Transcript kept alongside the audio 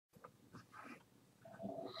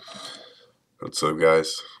What's up,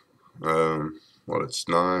 guys? Well, it's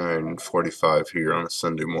 9:45 here on a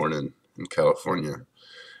Sunday morning in California,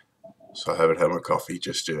 so I haven't had my coffee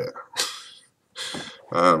just yet.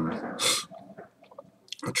 Um,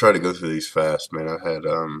 I try to go through these fast, man. I had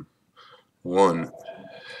one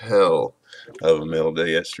hell of a mail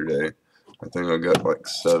day yesterday. I think I got like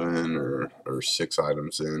seven or six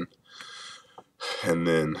items in, and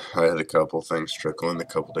then I had a couple things trickle in the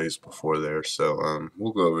couple days before there. So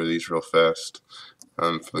we'll go over these real fast.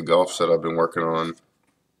 For the golf set I've been working on,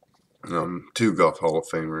 two golf Hall of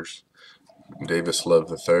Famers. Davis Love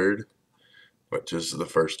the third, which is the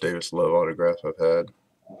first Davis Love autograph I've had,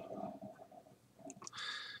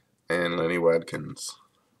 and Lenny Wadkins,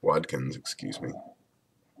 excuse me.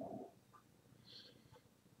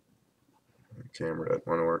 The camera didn't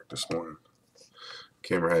want to work this morning.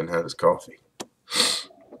 Camera hadn't had his coffee.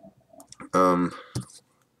 Um,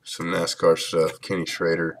 some NASCAR stuff. Kenny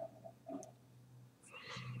Schrader,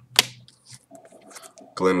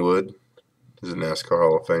 Glenn Wood is a NASCAR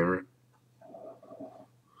Hall of Famer,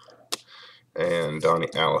 and Donnie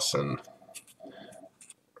Allison.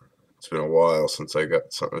 It's been a while since I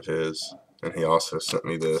got something of his, and he also sent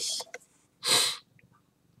me this.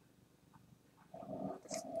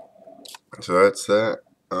 So that's that.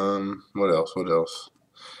 What else? What else?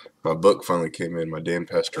 My book finally came in, my Dan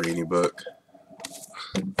Pastorini book.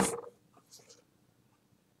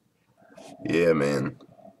 Yeah, man.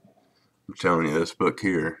 I'm telling you, this book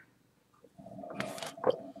here,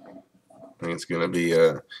 I think it's going to be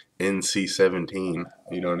NC-17.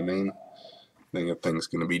 You know what I mean? I think that thing's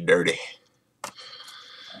going to be dirty.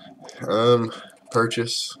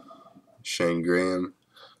 Purchase, Shane Graham,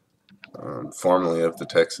 formerly of the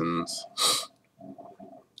Texans.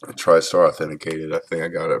 TriStar authenticated. I think I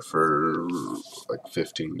got it for like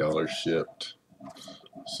 $15 shipped.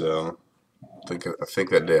 So I think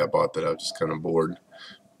that day I bought that, I was just kind of bored.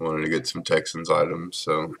 I wanted to get some Texans items,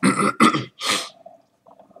 so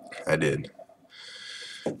I did.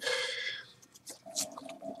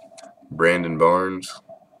 Brandon Barnes,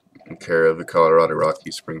 in care of the Colorado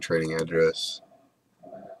Rockies spring training address.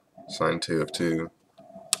 Signed 2 of 2.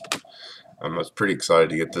 I was pretty excited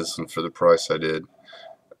to get this one for the price I did.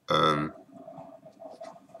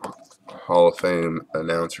 Hall of Fame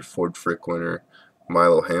announcer Ford Frick winner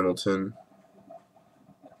Milo Hamilton.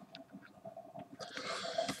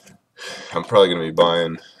 I'm probably going to be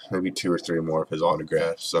buying maybe 2 or 3 more of his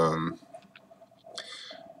autographs.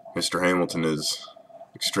 Mr. Hamilton is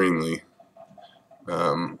extremely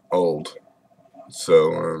old,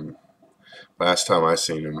 so last time I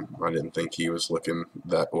seen him, I didn't think he was looking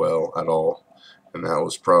that well at all, and that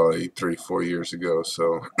was probably 3-4 years ago.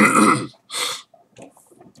 So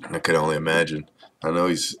I could only imagine. I know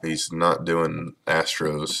he's not doing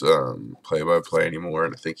Astros play-by-play anymore,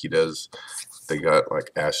 and I think he does. They got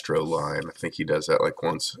like Astro Line. I think he does that like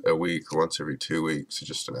once a week, once every 2 weeks,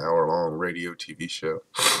 just an hour-long TV show,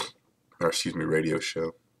 or excuse me, radio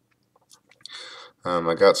show.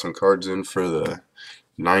 I got some cards in for the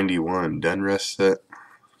 91 Dunrest set.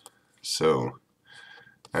 So,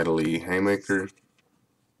 Lee Haymaker.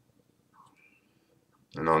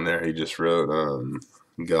 And on there he just wrote,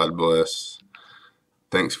 God bless,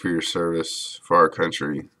 thanks for your service for our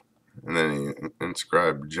country. And then he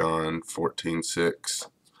inscribed John 14:6.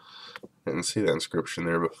 Didn't see that inscription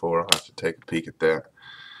there before. I'll have to take a peek at that.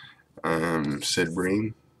 Sid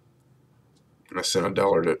Bream. I sent a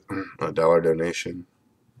dollar donation.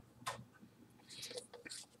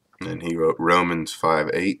 And then he wrote Romans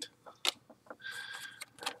 5:8.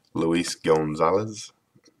 Luis Gonzalez,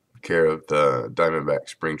 care of the Diamondback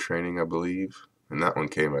spring training, I believe. And that one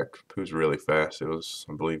came back. It was really fast. It was,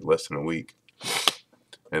 I believe, less than a week.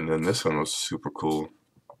 And then this one was super cool.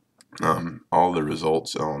 All the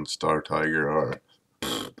results on Star Tiger are,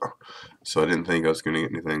 so I didn't think I was going to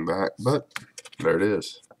get anything back, but there it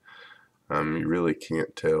is. You really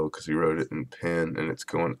can't tell because he wrote it in pen and it's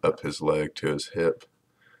going up his leg to his hip.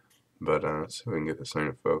 But let's see if we can get this thing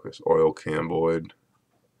to focus. Oil Can Boyd.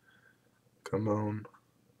 Come on.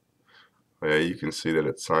 Oh, yeah, you can see that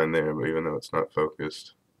it's signed there, but even though it's not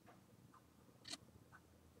focused.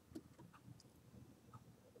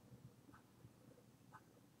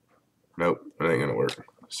 Nope, it ain't gonna work.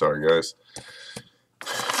 Sorry, guys.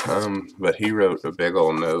 But he wrote a big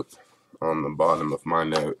old note on the bottom of my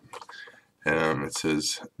note. It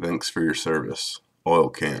says, "Thanks for your service, Oil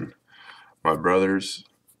Can. My brother's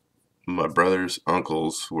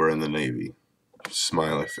uncles were in the Navy."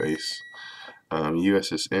 Smiley face.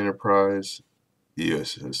 USS Enterprise,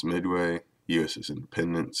 USS Midway, USS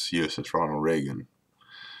Independence, USS Ronald Reagan.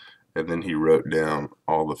 and then he wrote down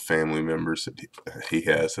all the family members that he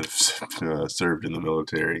has that have served in the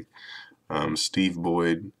military. Steve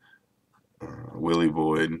Boyd, Willie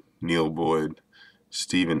Boyd, Neil Boyd,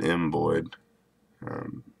 Stephen M. Boyd,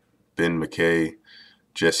 um, Ben McKay,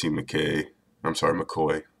 Jesse McKay, I'm sorry,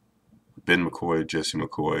 McCoy, Ben McCoy, Jesse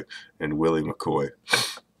McCoy, and Willie McCoy.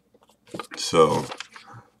 So,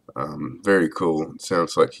 very cool. It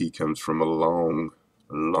sounds like he comes from a long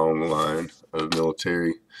line of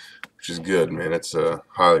military, which is good, man. It's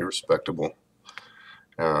highly respectable.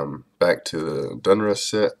 Back to the Dunruss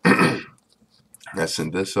set. I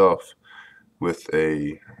sent this off with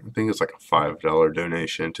I think it's like a $5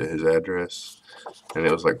 donation to his address, and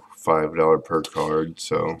it was like $5 per card.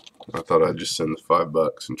 So I thought I'd just send the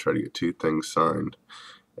 $5 and try to get 2 things signed,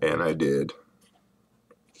 and I did.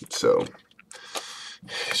 So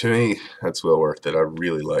to me, that's well worth it. I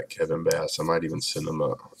really like Kevin Bass. I might even send him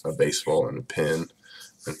a baseball and a pen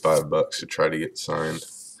and $5 to try to get signed.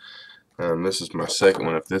 This is my second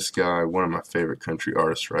one of this guy, one of my favorite country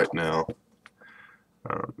artists right now,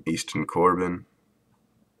 Easton Corbin.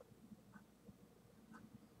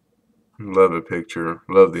 Love the picture,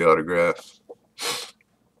 love the autograph.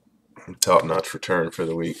 Top-notch return for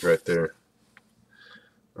the week right there.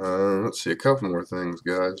 Let's see, a couple more things,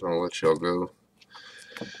 guys. I'll let y'all go.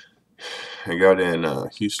 I got in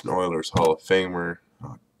Houston Oilers Hall of Famer.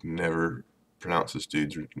 I never pronounce this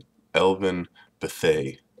dude's Elvin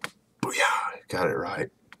Bethea. Booyah! Got it right.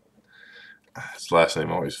 His last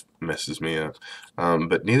name always messes me up.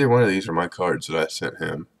 But neither one of these are my cards that I sent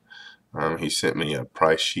him. He sent me a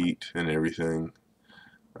price sheet and everything.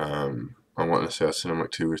 I want to say I sent him like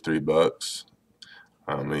 $2 or $3.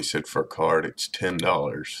 And he said for a card it's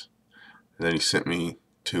 $10. And then he sent me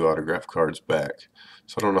 2 autograph cards back.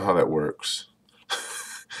 So I don't know how that works.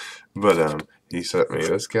 But he sent me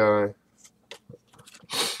this guy.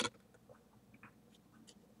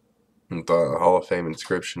 With the Hall of Fame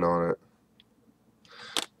inscription on it.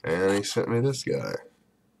 And he sent me this guy.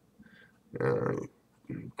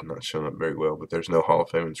 Not showing up very well, but there's no Hall of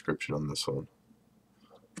Fame inscription on this one.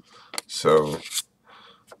 So,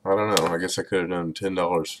 I don't know. I guess I could have done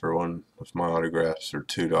 $10 for one of my autographs or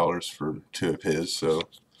 $2 for 2 of his. So,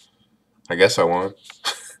 I guess I won.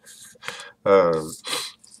 Got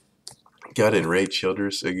in Ray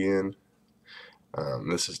Childress again.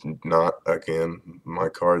 This is not, again, my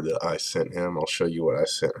card that I sent him. I'll show you what I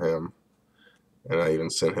sent him. And I even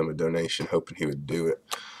sent him a donation hoping he would do it.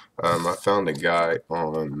 I found a guy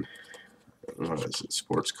on, what is it,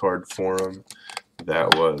 Sports Card Forum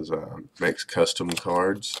that was makes custom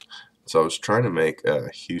cards. So I was trying to make a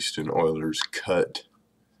Houston Oilers cut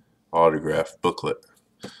autograph booklet,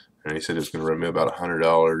 and he said it was going to run me about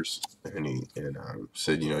 $100. And he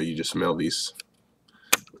said, you know, you just mail these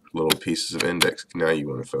little pieces of index. Now you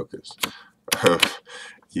want to focus.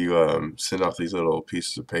 You send off these little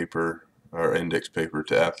pieces of paper or index paper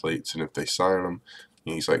to athletes, and if they sign them,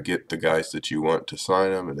 he's like, get the guys that you want to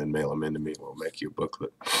sign them, and then mail them in to me. We'll make you a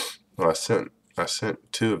booklet. Well, I sent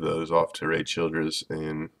 2 of those off to Ray Childress,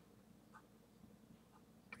 and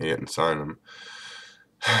he didn't sign them.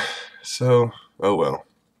 So, oh well,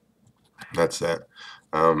 that's that.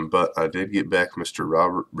 But I did get back Mr.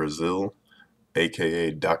 Robert Brazil,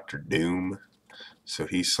 aka Dr. Doom. So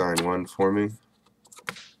he signed one for me.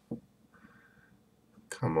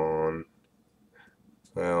 Come on.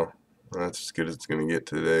 Well, that's as good as it's going to get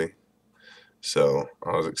today. So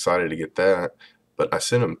I was excited to get that. But I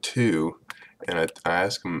sent him 2, and I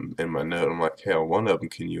asked him in my note, I'm like, hey, on one of them,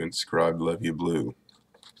 can you inscribe Love You Blue?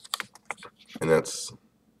 And that's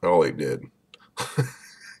all he did.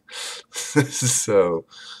 So,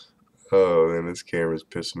 oh man, this camera's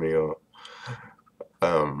pissing me off.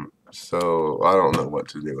 So I don't know what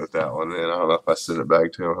to do with that one, and I don't know if I send it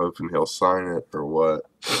back to him hoping he'll sign it or what.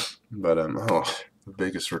 But oh, the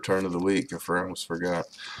biggest return of the week, I almost forgot.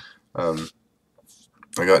 I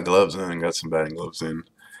got gloves in, got some batting gloves in.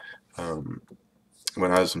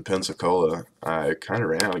 When I was in Pensacola, I kind of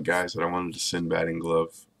ran out of guys that I wanted to send batting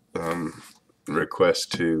glove requests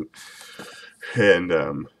to, and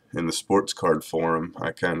in the sports card forum,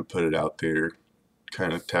 I kind of put it out there,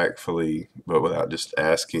 kind of tactfully, but without just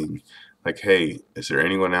asking, like, hey, is there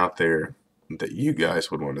anyone out there that you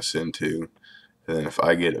guys would want to send to? And then if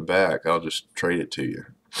I get it back, I'll just trade it to you.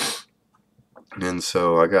 And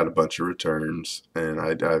so I got a bunch of returns, and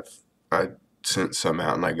I sent some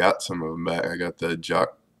out, and I got some of them back. I got the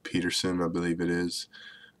Jock Peterson, I believe it is,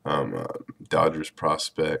 Dodgers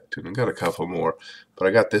prospect, and I got a couple more. But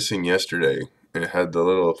I got this in yesterday, and it had the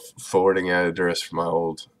little forwarding address for my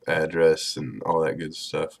old address and all that good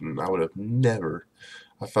stuff. And I would have never,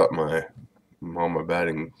 I thought my all my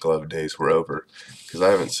batting glove days were over, because I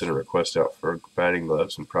haven't sent a request out for batting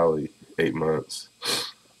gloves in probably 8 months.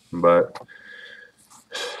 But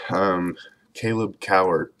Caleb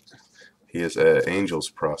Cowart, he is an Angels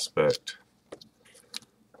prospect.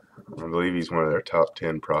 I believe he's one of their top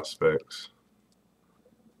 10 prospects.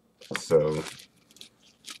 So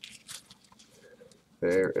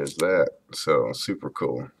there is that. So super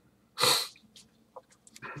cool.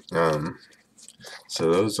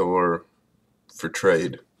 So those are for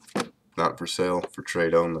trade, not for sale, for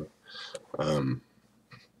trade only. I'm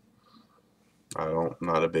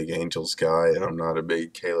not a big Angels guy, and I'm not a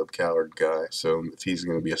big Caleb Cowart guy. So if he's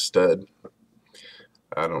going to be a stud,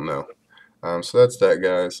 I don't know. So that's that,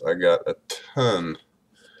 guys. I got a ton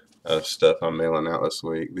of stuff I'm mailing out this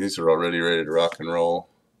week. These are already ready to rock and roll.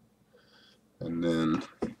 And then,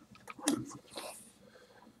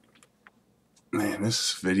 man,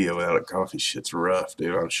 this video without a coffee shit's rough,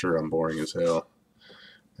 dude. I'm sure I'm boring as hell.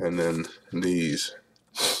 And then these.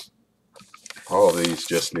 All these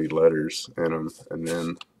just need letters in them, and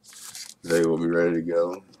then they will be ready to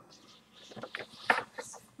go.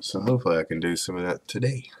 So hopefully I can do some of that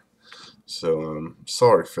today. So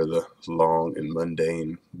sorry for the long and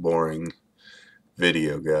mundane, boring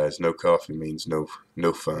video, guys. No coffee means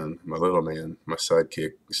no fun. My little man, my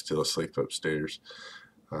sidekick, is still asleep upstairs.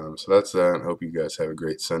 So that's that. Hope you guys have a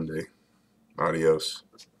great Sunday. Adios.